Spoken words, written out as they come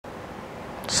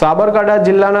સાબરકાંઠા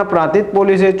જિલ્લાના પ્રાંતિજ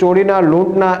પોલીસે ચોરીના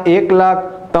લૂંટના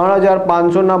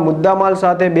 1,03,500ના મુદ્દામાલ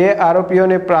સાથે 2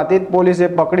 આરોપીઓને પ્રાંતિજ પોલીસે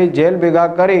પકડી જેલ ભેગા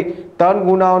કરી 3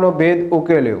 ગુનાઓનો ભેદ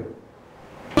ઉકેલ્યો।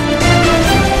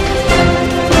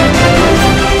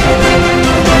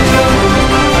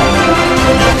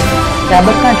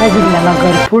 સાબરકાંઠા જિલ્લામાં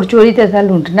ઘરફોડ ચોરી તથા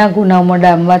લૂંટના ગુનાઓમાં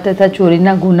ડામવા તથા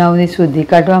ચોરીના ગુનાઓને શોધી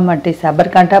કાઢવા માટે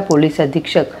સાબરકાંઠા પોલીસ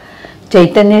અધિક્ષક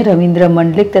ચૈતન્ય રવિન્દ્ર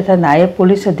મંડલિક તથા નાયબ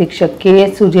પોલીસ અધિક્ષક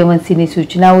KS સૂર્યવંશીની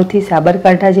સૂચનાઓથી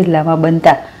સાબરકાંઠા જિલ્લામાં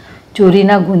બનતા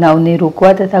ચોરીના ગુનાઓને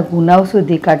રોકવા તથા ગુનાઓ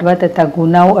શોધી કાઢવા તથા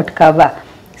ગુનાઓ અટકાવવા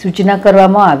સૂચના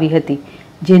કરવામાં આવી હતી,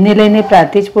 જેને લઈને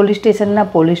પ્રાંતિજ પોલીસ સ્ટેશનના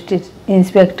પોલીસ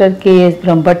ઇન્સ્પેક્ટર KS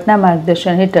બ્રહ્મભટ્ટના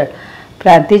માર્ગદર્શન હેઠળ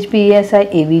Prantij PSI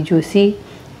AV Joshi,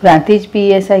 Prantij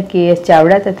PSI KS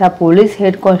Chavda તથા પોલીસ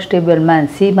હેડ કોન્સ્ટેબલ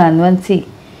માનસી માનવંતસિંહ,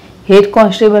 head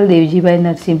constable Devjibhai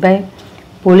Narsinhbhai,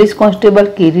 police constable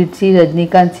Kiritsinh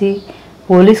રજનીકાંતસિંહ,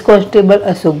 police constable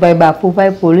અશોકભાઈ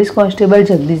બાપુભાઈ, પોલીસ કોન્સ્ટેબલ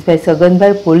જગદીશભાઈ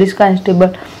સગનભાઈ, પોલીસ કોન્સ્ટેબલ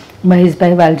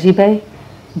મહેશભાઈ વાલજીભાઈ,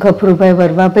 ગફરુભાઈ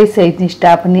વરવાભાઈ સહિતની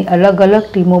સ્ટાફની અલગ અલગ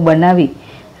ટીમો બનાવી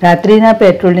રાત્રિના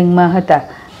પેટ્રોલિંગમાં હતા।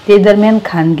 તે દરમિયાન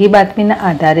ખાનગી બાતમીના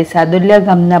આધારે સાદોલિયા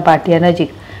ગામના પાટિયા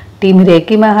નજીક ટીમ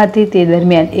રેકીમાં હતી। તે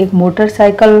દરમિયાન એક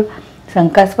મોટરસાયકલ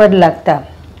શંકાસ્પદ લાગતા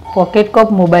પોકેટકોપ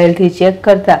મોબાઈલથી ચેક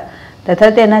કરતા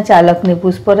તથા તેના ચાલકને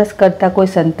પૂછપરછ કરતા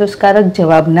કોઈ સંતોષકારક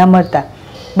જવાબ ના મળતા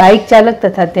બાઇક ચાલક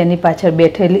તથા તેની પાછળ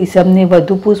બેઠેલ ઈસમને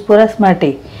વધુ પૂછપરછ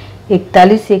માટે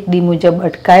 41(1) મુજબ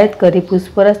અટકાયત કરી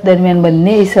પૂછપરછ દરમિયાન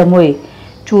બંને ઈસમોએ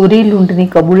ચોરી લૂંટની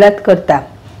કબૂલાત કરતા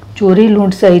ચોરી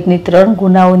લૂંટ સહિતની 3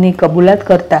 ગુનાઓની કબૂલાત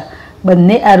કરતા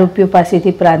બંને આરોપીઓ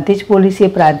પાસેથી પ્રાંતિજ પોલીસે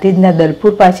પ્રાંતિજના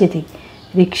દલપુર પાસેથી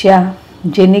રિક્ષા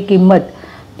જેની કિંમત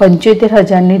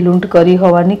 75,000ની લૂંટ કરી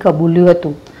હોવાની કબૂલ્યું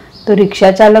હતું, તો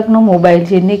રિક્ષા ચાલકનો મોબાઈલ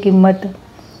જેની કિંમત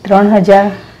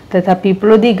 3,000 તથા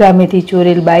પીપલોદી ગામેથી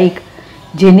ચોરેલ બાઇક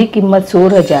જેની કિંમત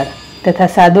 16,000 તથા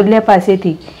સાદોલિયા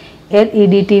પાસેથી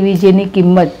LED TV જેની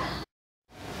કિંમત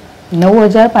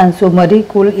 9,500 મળી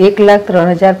કુલ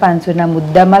 1,03,500ના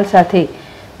મુદ્દામાલ સાથે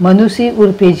મનુસિંહ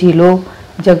ઉર્ફે ઝીલો,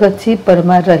 જગતસિંહ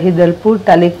પરમાર રહી દલપુર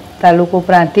તાલુકો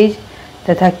પ્રાંતિજ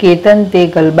તથા કેતન તે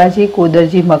ગલબાજી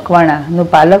કોદરજી મકવાણાનો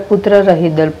પાલક પુત્ર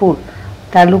રહી દલપુર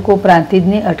તાલુકો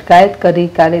પ્રાંતિજની અટકાયત કરી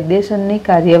કાયદેસરની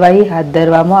કાર્યવાહી હાથ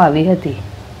ધરવામાં આવી હતી।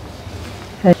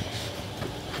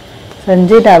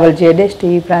 સંજય રાવલ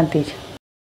ZSTV પ્રાંતિજ।